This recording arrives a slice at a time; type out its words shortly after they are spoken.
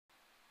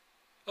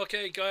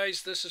Okay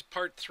guys, this is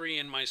part 3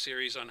 in my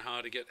series on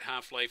how to get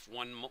Half-Life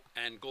 1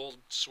 and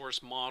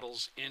GoldSrc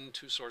models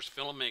into Source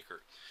Filmmaker.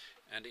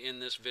 And in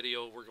this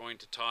video we're going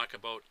to talk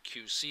about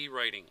QC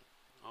writing.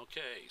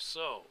 Okay,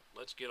 so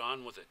let's get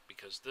on with it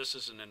because this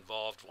is an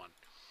involved one.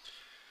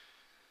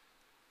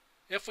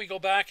 If we go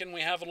back and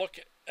we have a look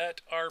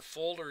at our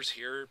folders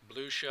here,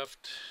 Blue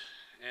Shift,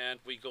 and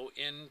we go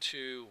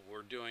into,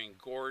 we're doing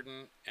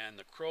Gordon and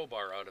the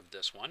crowbar out of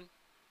this one.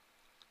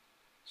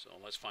 So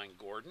let's find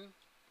Gordon.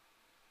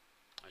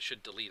 I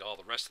should delete all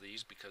the rest of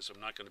these because I'm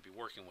not going to be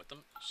working with them.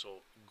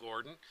 So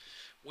Gordon,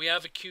 we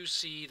have a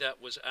QC that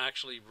was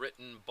actually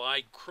written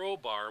by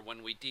Crowbar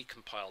when we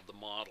decompiled the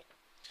model.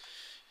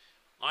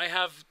 I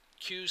have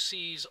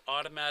QCs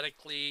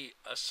automatically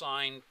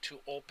assigned to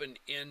open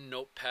in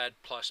Notepad++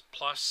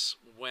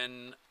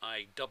 when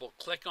I double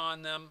click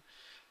on them.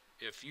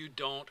 If you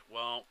don't,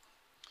 well,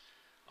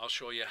 I'll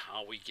show you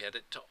how we get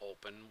it to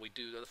open. We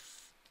do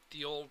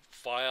the old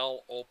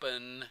file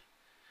open.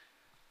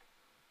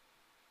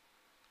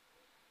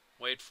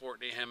 Wait for it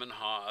to hem and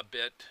haw a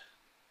bit.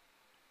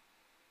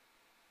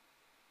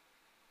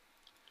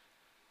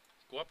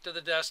 Go up to the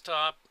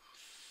desktop,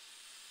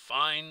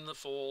 find the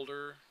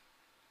folder,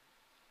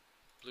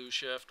 Blue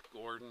Shift,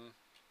 Gordon.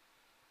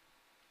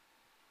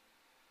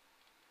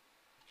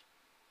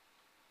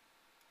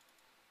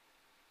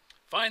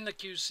 Find the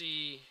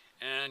QC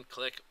and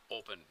click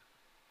open.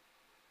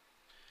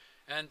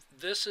 And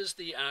this is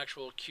the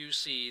actual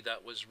QC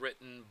that was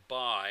written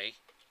by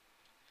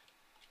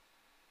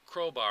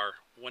Crowbar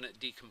when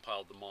it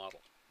decompiled the model.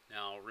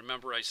 Now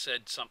remember I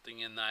said something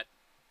in that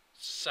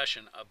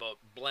session about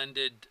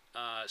blended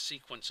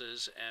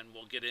sequences, and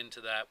we'll get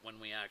into that when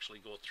we actually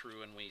go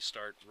through and we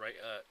start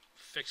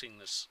fixing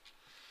this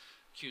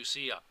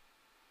QC up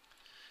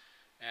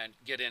and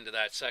get into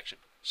that section.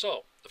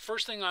 So the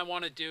first thing I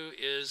want to do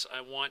is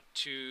I want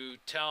to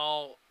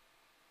tell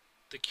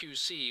the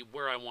QC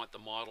where I want the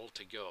model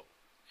to go,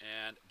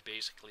 and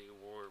basically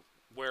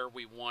where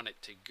we want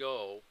it to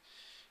go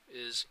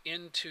is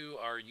into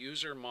our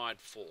user mod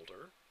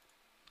folder.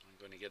 I'm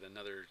going to get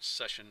another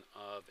session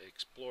of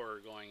Explorer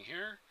going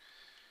here.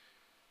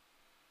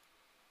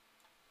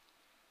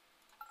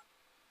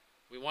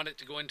 We want it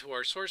to go into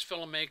our Source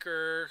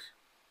Filmmaker,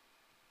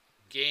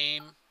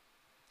 Game,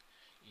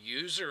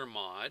 User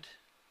Mod.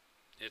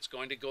 It's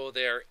going to go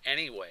there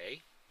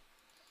anyway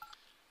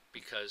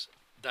because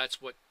that's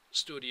what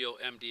Studio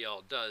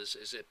MDL does,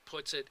 is it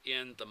puts it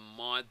in the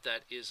mod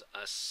that is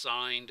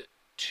assigned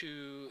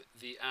to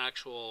the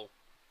actual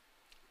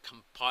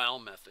compile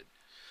method.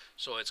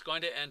 So it's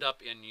going to end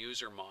up in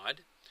user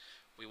mod.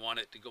 We want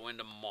it to go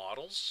into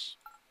models,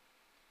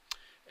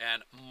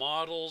 and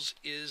models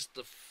is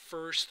the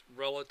first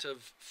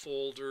relative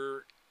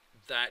folder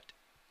that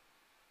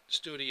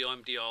Studio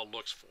MDL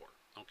looks for.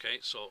 Okay,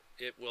 so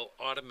it will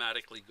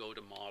automatically go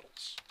to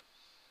models.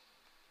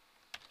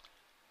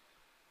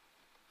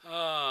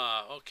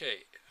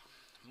 Okay,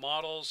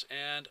 models,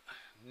 and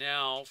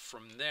now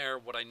from there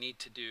what I need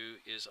to do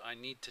is I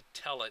need to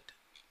tell it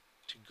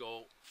to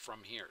go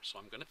from here. So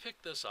I'm going to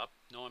pick this up.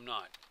 No, I'm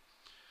not.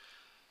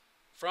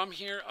 From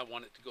here I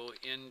want it to go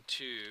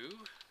into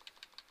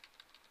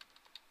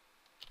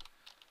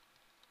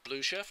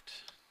Blue Shift,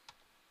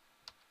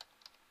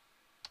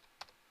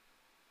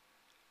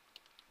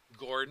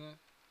 Gordon,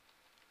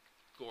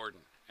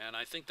 Gordon. And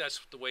I think that's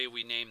the way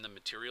we name the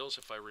materials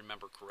if I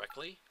remember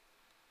correctly.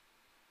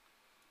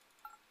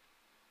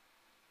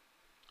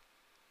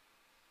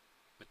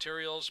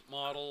 Materials,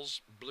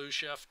 models, Blue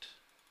Shift,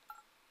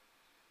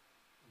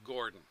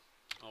 Gordon.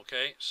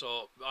 Okay,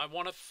 so I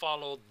want to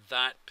follow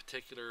that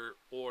particular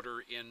order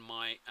in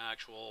my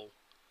actual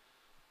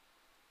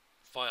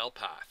file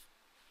path.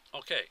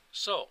 Okay,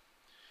 so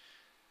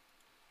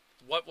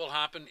what will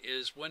happen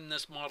is when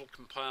this model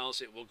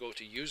compiles, it will go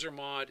to user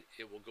mod,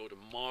 it will go to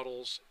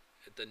models.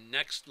 The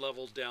next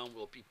level down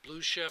will be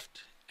Blue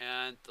Shift,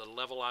 and the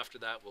level after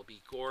that will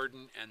be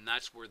Gordon, and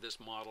that's where this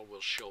model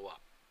will show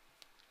up.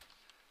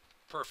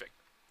 Perfect.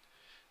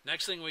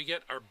 Next thing we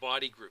get are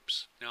body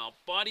groups. Now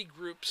body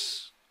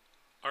groups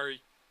are,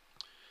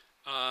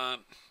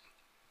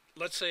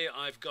 let's say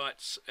I've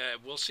got,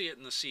 we'll see it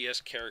in the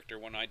CS character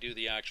when I do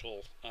the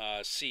actual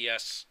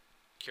CS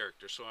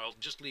character, so I'll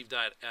just leave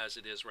that as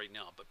it is right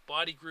now. But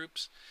body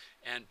groups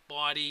and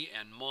body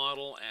and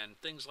model and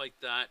things like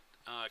that,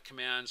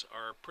 commands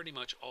are pretty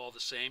much all the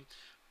same.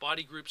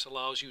 Body groups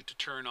allows you to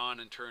turn on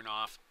and turn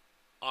off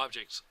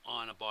objects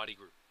on a body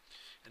group.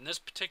 In this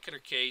particular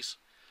case,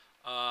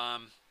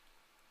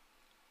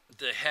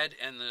 the head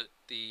and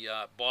the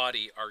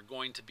body are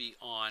going to be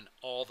on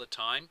all the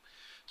time,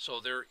 so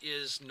there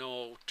is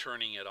no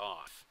turning it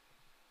off.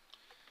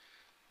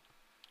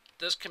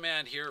 This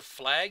command here,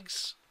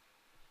 flags,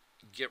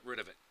 get rid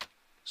of it.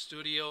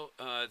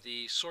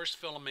 The Source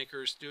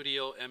Filmmaker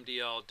Studio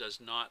MDL does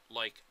not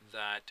like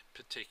that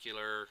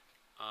particular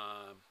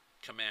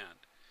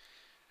command.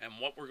 And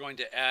what we're going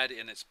to add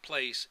in its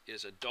place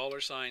is a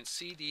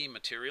 $CD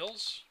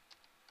materials.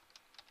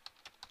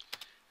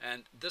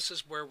 And this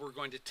is where we're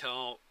going to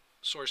tell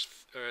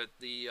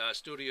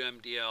Studio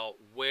MDL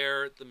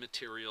where the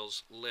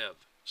materials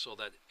live so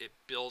that it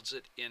builds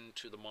it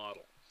into the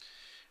model.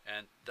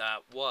 And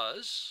that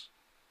was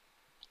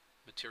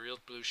Materials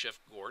Blue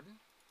Shift Gordon.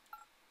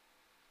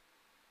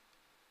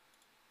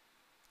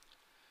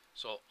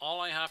 So all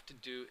I have to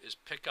do is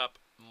pick up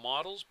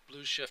Models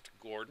Blue Shift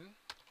Gordon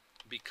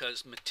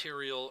because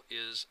material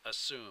is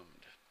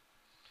assumed.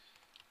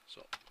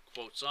 So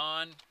quotes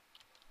on,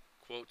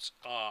 quotes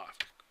off,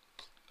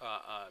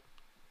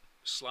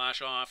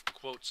 slash off,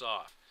 quotes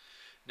off.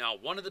 Now,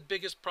 one of the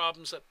biggest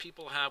problems that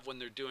people have when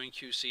they're doing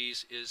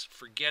QCs is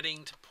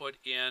forgetting to put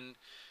in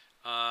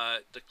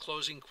the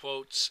closing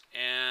quotes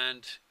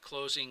and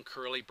closing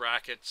curly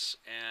brackets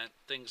and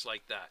things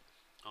like that.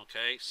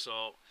 Okay,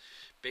 so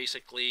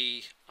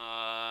basically,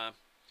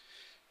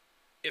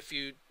 if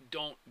you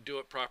don't do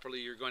it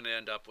properly, you're going to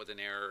end up with an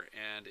error,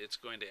 and it's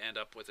going to end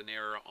up with an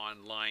error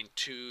on line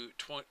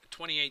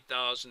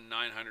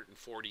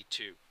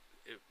 28,942.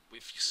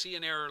 If you see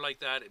an error like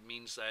that, it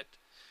means that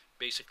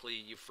basically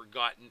you've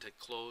forgotten to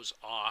close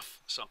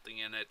off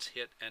something and it's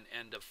hit an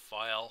end of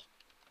file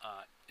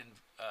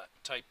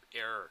type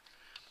error.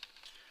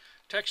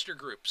 Texture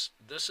groups.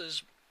 This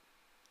is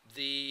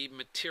the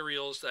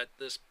materials that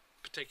this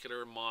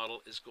particular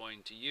model is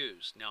going to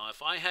use. Now,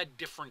 if I had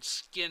different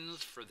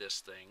skins for this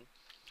thing,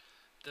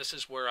 this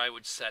is where I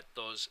would set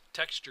those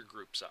texture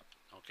groups up.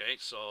 Okay,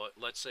 so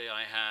let's say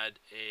I had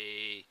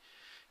a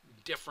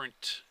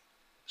different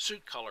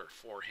suit color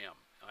for him.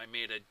 I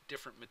made a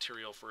different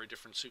material for a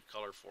different suit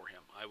color for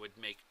him. I would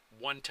make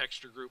one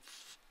texture group,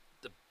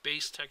 the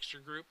base texture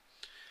group,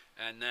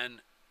 and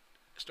then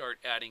start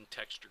adding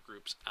texture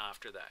groups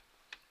after that.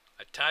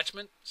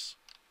 Attachments,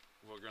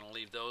 we're going to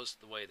leave those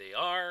the way they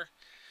are.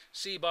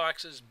 C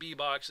boxes, B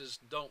boxes,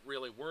 don't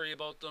really worry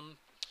about them.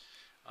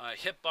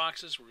 Hit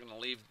boxes, we're going to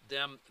leave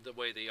them the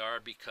way they are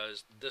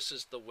because this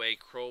is the way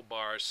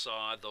Crowbar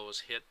saw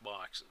those hit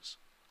boxes.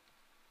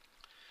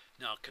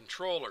 Now,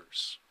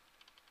 controllers.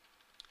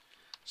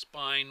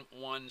 Spine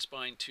 1,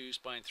 Spine 2,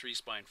 Spine 3,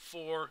 Spine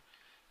 4.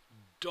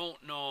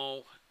 Don't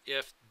know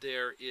if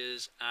there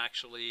is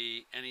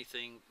actually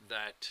anything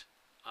that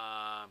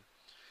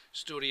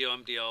Studio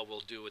MDL will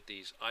do with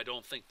these. I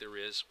don't think there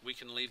is. We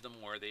can leave them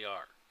where they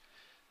are.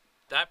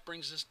 That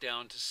brings us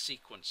down to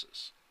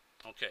sequences.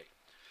 Okay,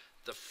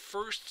 the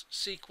first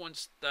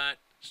sequence that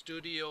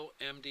Studio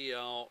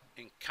MDL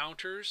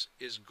encounters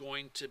is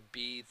going to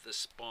be the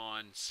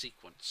spawn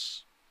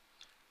sequence.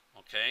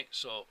 Okay,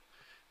 so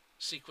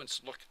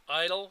sequence look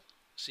idle,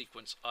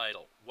 sequence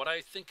idle. What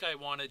I think I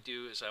want to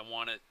do is I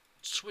want to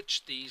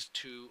switch these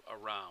two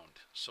around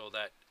so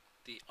that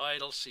the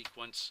idle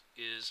sequence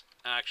is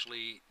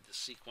actually the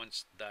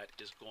sequence that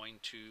is going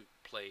to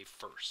play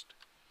first.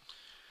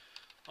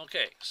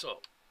 Okay,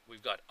 so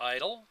we've got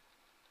idle.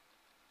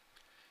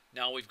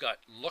 Now we've got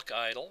look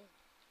idle.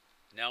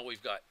 Now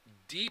we've got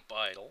deep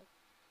idle.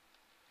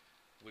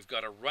 We've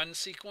got a run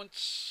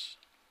sequence,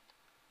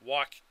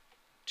 walk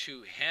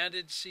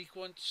two-handed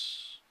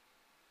sequence,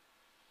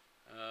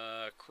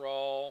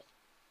 crawl,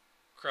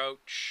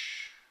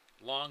 crouch,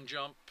 long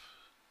jump,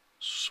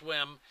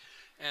 swim,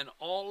 and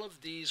all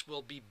of these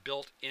will be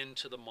built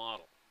into the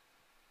model.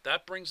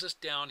 That brings us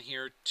down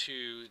here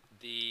to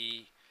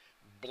the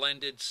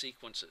blended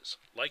sequences.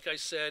 Like I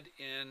said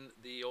in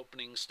the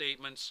opening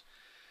statements,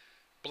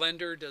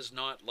 Blender does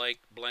not like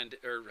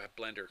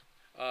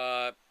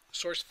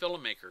Source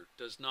Filmmaker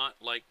does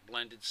not like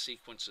blended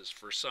sequences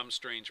for some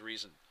strange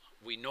reason.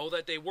 We know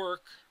that they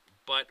work,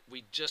 but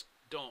we just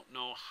don't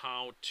know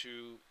how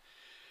to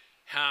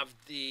have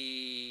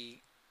the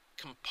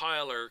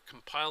compiler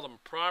compile them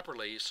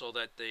properly so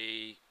that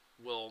they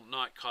will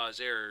not cause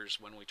errors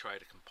when we try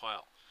to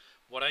compile.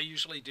 What I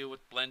usually do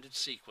with blended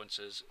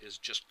sequences is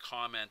just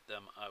comment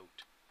them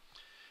out.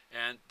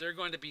 And they're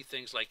going to be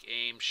things like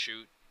aim,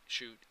 shoot,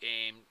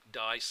 aim,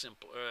 die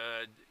simple,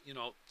 you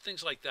know,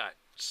 things like that.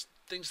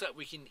 Things that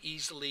we can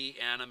easily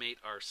animate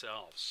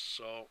ourselves.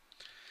 So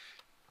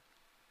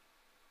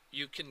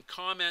you can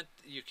comment,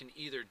 you can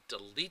either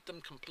delete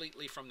them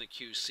completely from the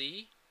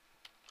QC,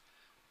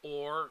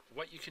 or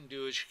what you can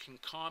do is you can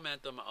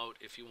comment them out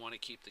if you want to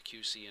keep the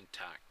QC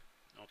intact.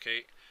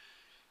 Okay?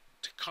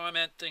 To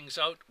comment things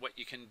out, what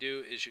you can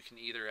do is you can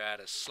either add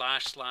a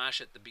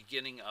 // at the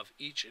beginning of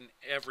each and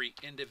every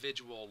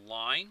individual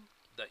line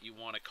that you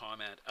want to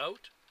comment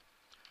out,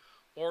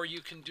 or you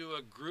can do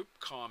a group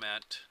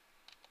comment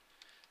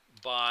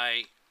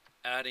by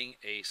adding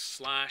a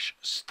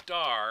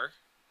 /*.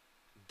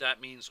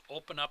 That means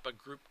open up a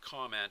group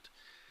comment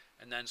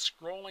and then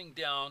scrolling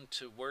down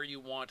to where you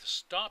want to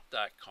stop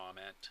that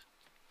comment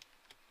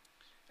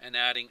and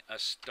adding a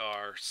 */.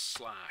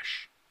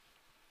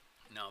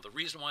 Now, the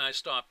reason why I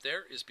stopped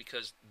there is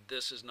because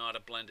this is not a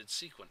blended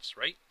sequence,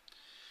 right?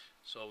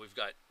 So we've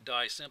got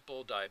die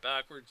simple, die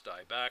backwards,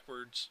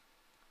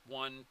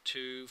 1,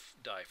 2,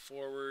 die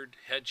forward,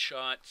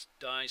 headshots,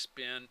 die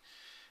spin,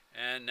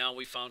 and now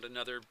we found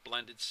another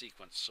blended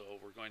sequence. So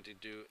we're going to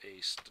do a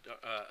 /*,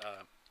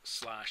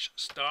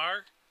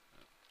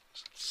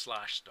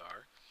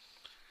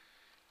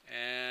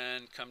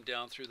 and come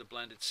down through the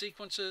blended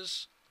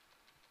sequences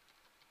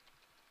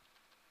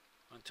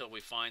until we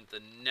find the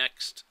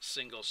next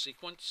single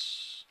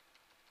sequence.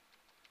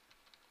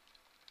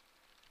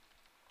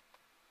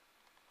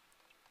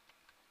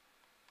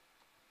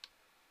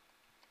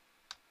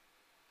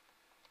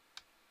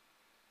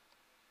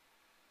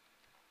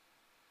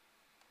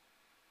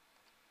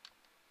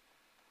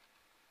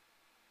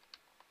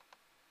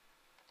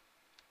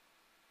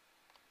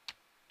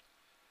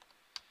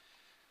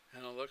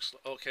 And it looks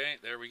okay,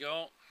 there we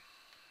go.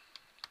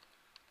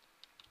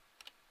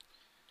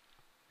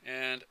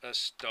 And a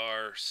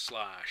star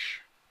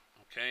slash.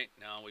 Okay,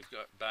 now we've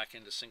got back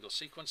into single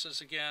sequences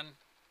again,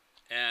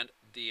 and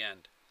the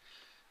end.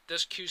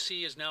 This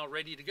QC is now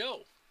ready to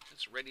go.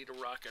 It's ready to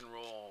rock and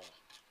roll.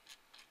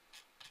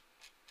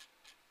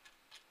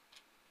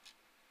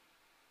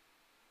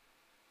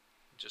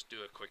 Just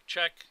do a quick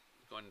check.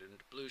 Going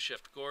into Blue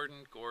Shift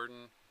Gordon,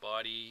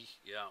 body,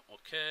 yeah,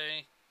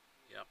 okay,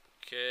 yep,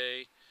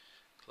 okay.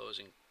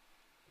 Closing,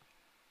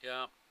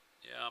 yeah.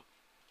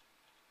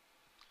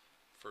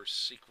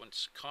 First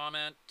sequence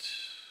comment.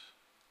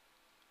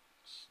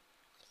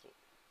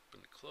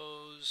 Open,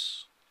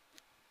 close.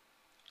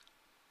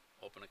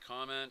 Open a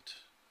comment.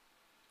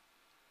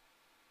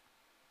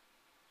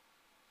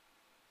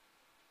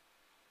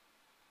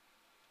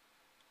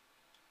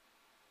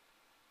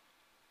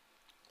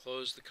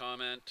 Close the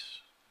comment.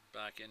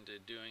 Back into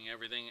doing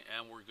everything,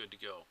 and we're good to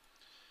go.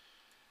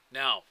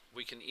 Now,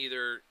 we can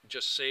either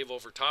just save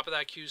over top of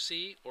that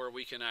QC, or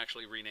we can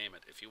actually rename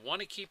it. If you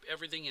want to keep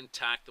everything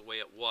intact the way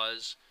it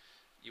was,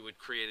 you would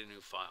create a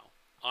new file.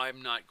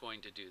 I'm not going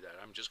to do that.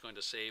 I'm just going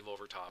to save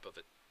over top of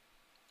it.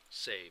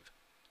 Save.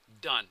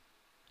 Done.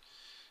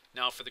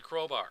 Now for the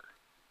crowbar.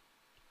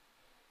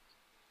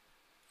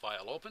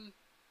 File open.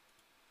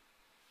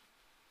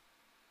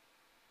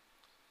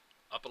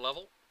 Up a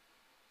level.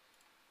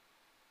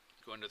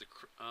 Go into the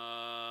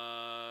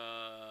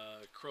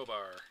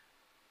crowbar.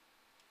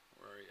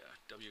 Where are you?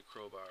 W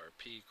crowbar,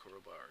 P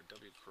crowbar,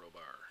 W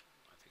crowbar,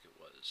 I think it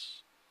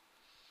was.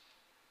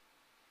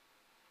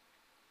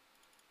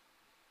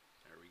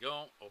 There we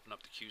go. Open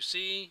up the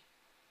QC.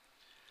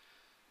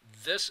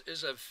 This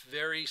is a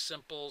very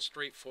simple,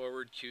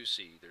 straightforward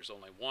QC. There's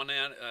only one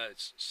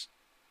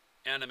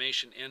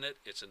animation in it.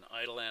 It's an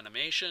idle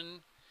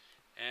animation,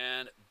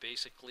 and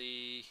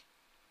basically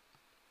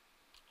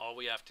all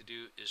we have to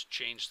do is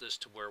change this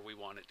to where we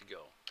want it to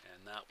go,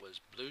 and that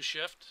was Blue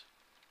Shift.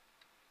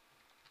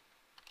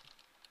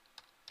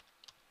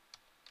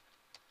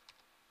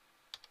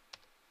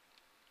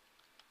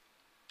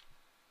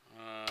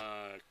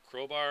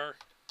 Crowbar,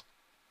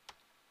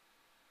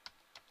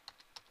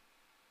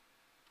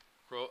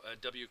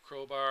 W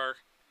crowbar,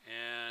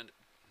 and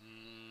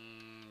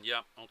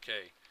yeah,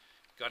 okay.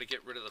 Got to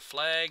get rid of the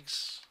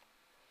flags.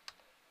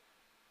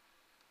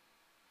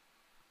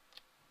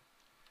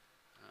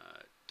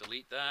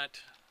 Delete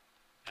that.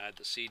 Add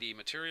the CD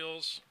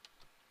materials.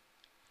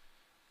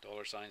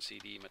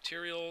 $CD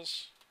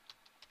materials.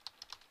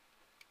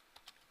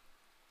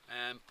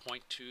 And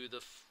point to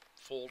the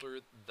folder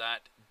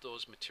that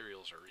those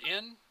materials are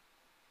in.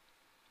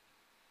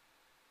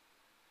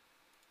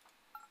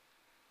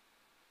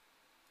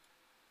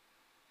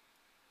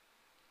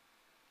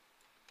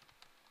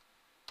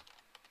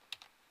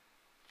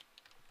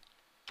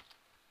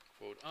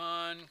 Quote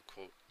on,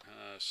 quote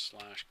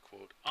slash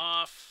quote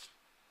off.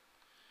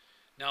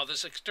 Now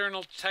this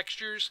external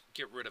textures,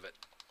 get rid of it,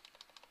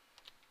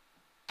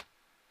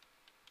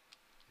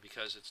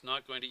 because it's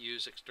not going to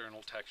use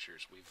external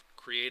textures. We've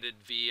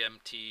created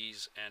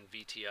VMTs and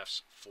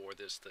VTFs for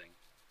this thing.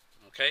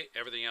 Okay,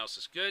 everything else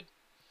is good.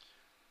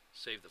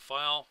 Save the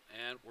file,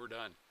 and we're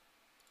done.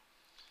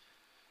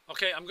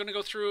 Okay, I'm going to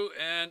go through,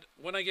 and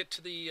when I get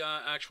to the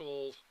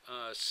actual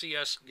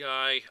CS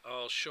guy,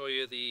 I'll show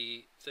you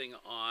the thing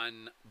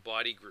on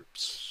body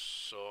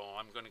groups. So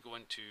I'm going to go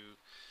into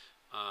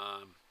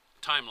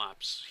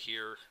time-lapse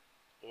here,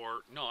 or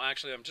no,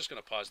 actually I'm just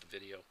going to pause the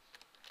video.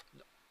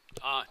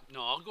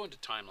 No, I'll go into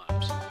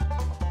time-lapse.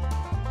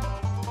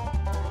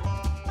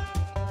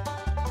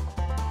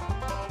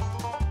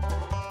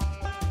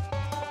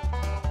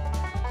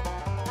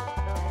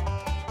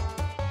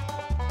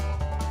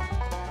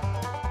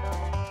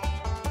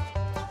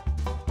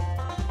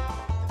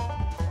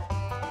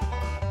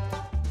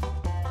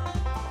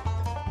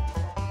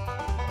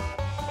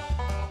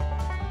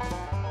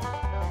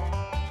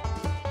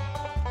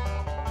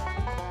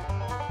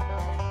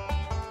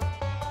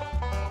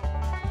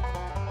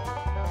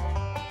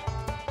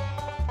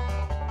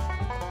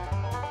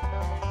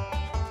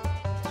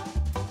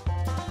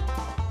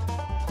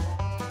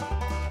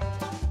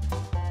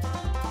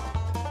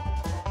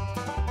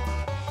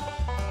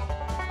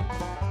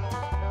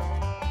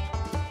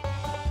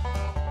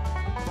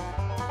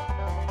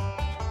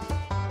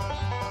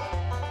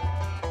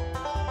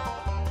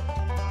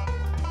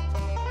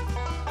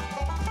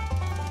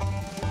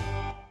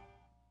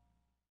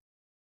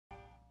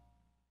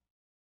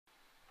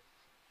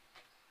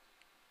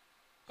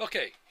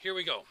 Okay, here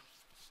we go.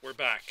 We're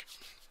back.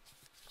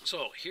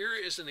 So here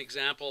is an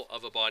example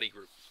of a body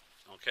group.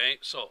 Okay,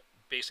 so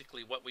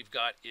basically what we've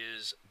got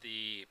is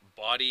the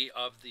body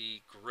of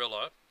the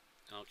gorilla.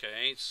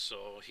 Okay,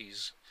 so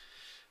he's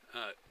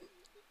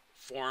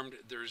formed,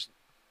 there's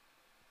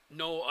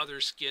no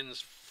other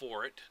skins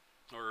for it,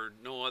 or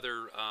no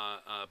other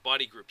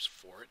body groups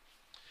for it.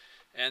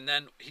 And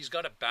then he's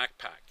got a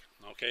backpack.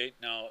 Okay,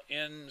 now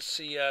in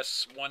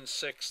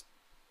CS16,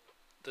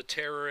 the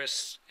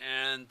terrorists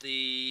and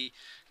the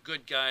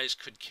good guys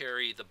could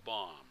carry the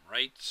bomb,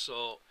 right?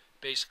 So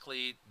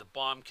basically the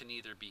bomb can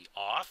either be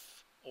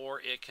off or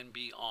it can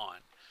be on.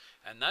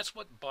 And that's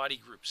what body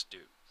groups do.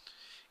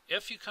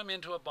 If you come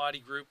into a body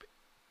group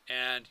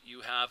and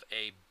you have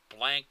a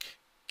blank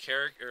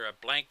character, or a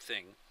blank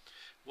thing,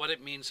 what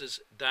it means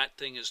is that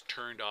thing is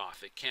turned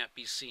off. It can't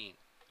be seen.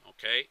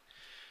 Okay?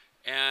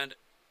 And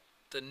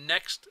the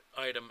next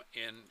item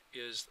in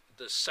is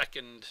the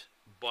second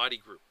body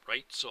group,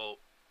 right? So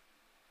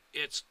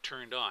it's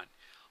turned on.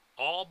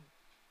 All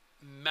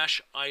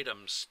mesh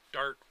items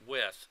start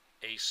with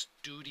a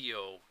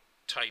studio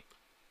type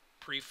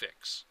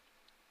prefix.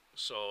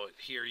 So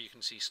here you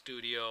can see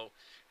studio,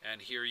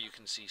 and here you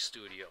can see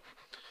studio.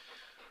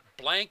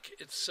 Blank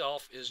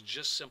itself is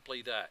just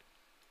simply that.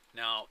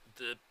 Now,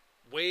 the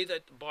way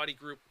that the body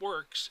group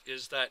works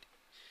is that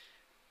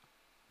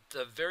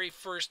the very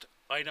first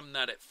item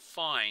that it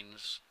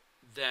finds,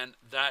 then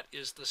that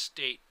is the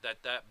state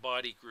that that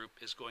body group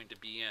is going to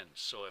be in.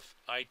 So if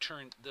I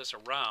turn this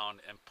around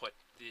and put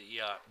the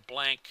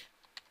blank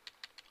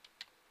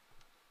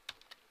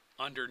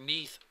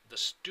underneath the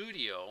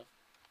studio,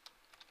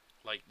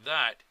 like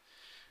that,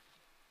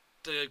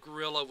 the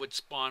gorilla would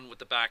spawn with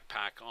the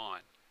backpack on.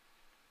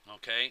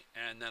 Okay,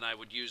 and then I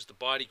would use the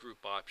body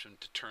group option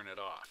to turn it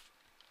off.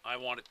 I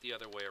want it the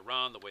other way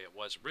around, the way it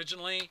was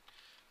originally.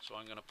 So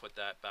I'm going to put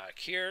that back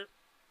here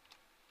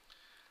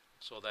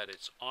so that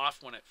it's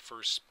off when it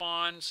first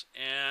spawns,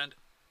 and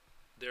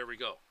there we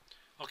go.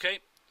 Okay,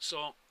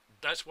 so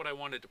that's what I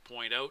wanted to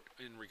point out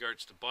in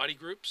regards to body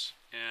groups.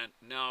 And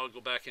now I'll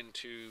go back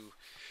into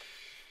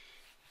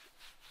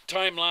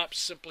time lapse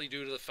simply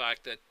due to the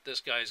fact that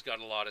this guy's got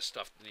a lot of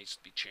stuff that needs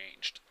to be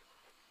changed.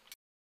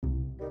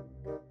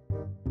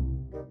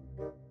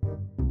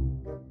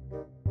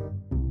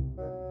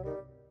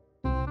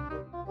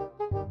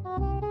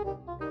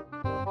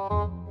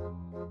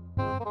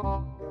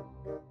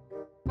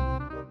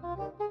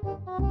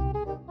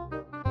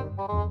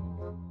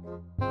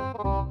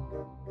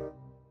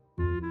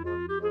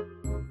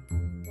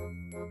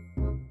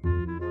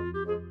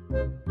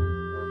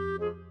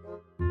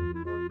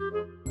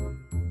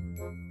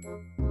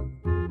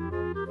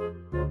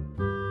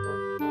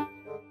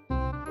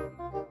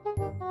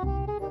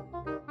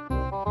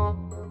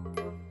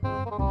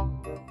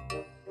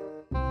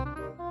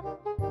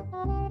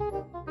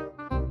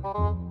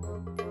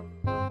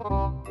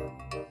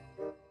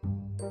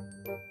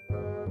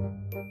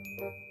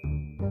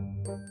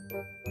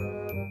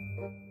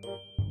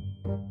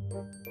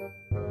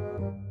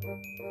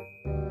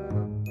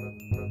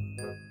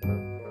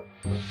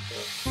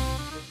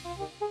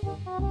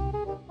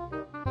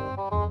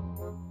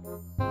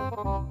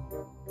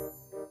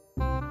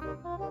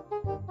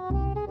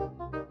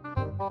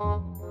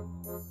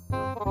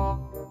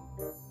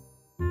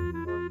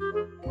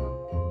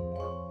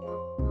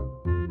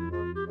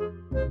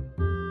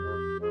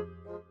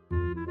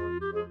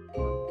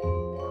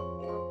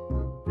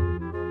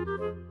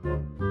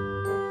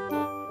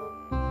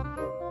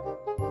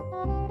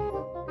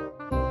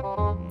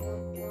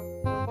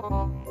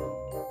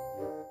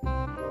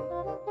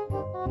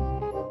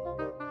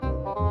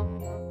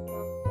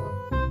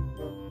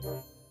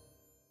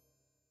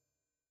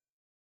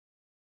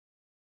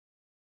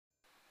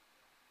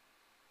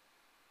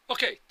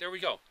 Okay, there we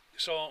go.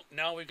 So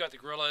now we've got the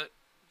gorilla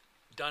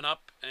done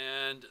up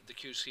and the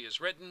QC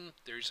is written.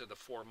 These are the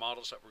 4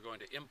 models that we're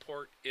going to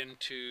import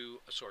into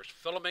a source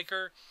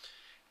FilmMaker.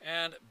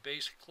 And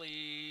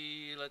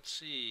basically, let's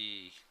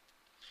see.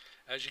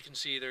 As you can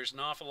see, there's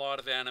an awful lot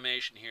of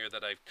animation here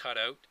that I've cut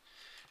out.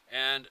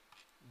 And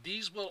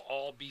these will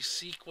all be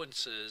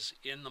sequences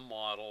in the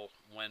model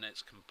when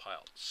it's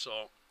compiled. So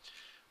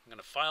I'm going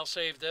to file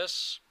save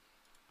this.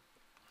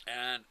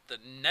 And the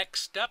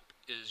next step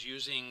is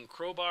using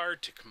Crowbar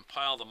to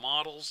compile the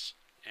models.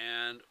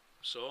 And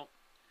so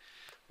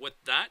with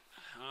that,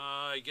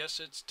 I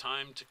guess it's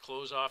time to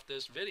close off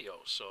this video.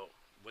 So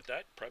with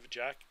that, Private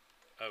Jack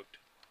out.